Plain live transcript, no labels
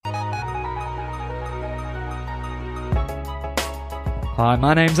Hi,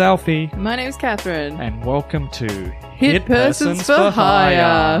 my name's Alfie. My name's Catherine. And welcome to Hitpersons for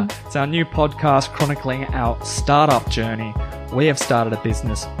Hire. It's our new podcast chronicling our startup journey. We have started a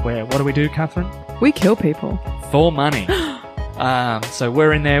business where, what do we do, Catherine? We kill people. For money. So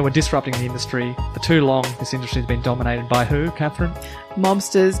we're in there, we're disrupting the industry. For too long, this industry has been dominated by who, Catherine?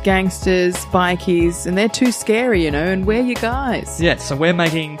 Mobsters, gangsters, bikies, and they're too scary, and we're you guys. Yeah, so we're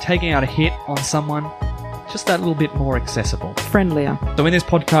taking out a hit on someone just that little bit more accessible. Friendlier. So in this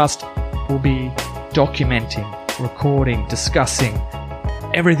podcast, we'll be documenting, recording, discussing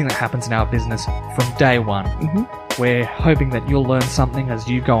everything that happens in our business from day one. Mm-hmm. We're hoping that you'll learn something as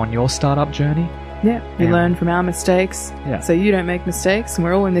you go on your startup journey. Yeah, you learn from our mistakes, so you don't make mistakes, and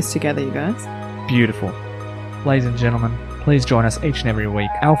we're all in this together, you guys. Beautiful. Ladies and gentlemen, please join us each and every week,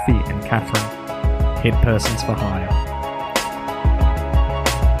 Alfie and Catherine, Hitpersons for Hire.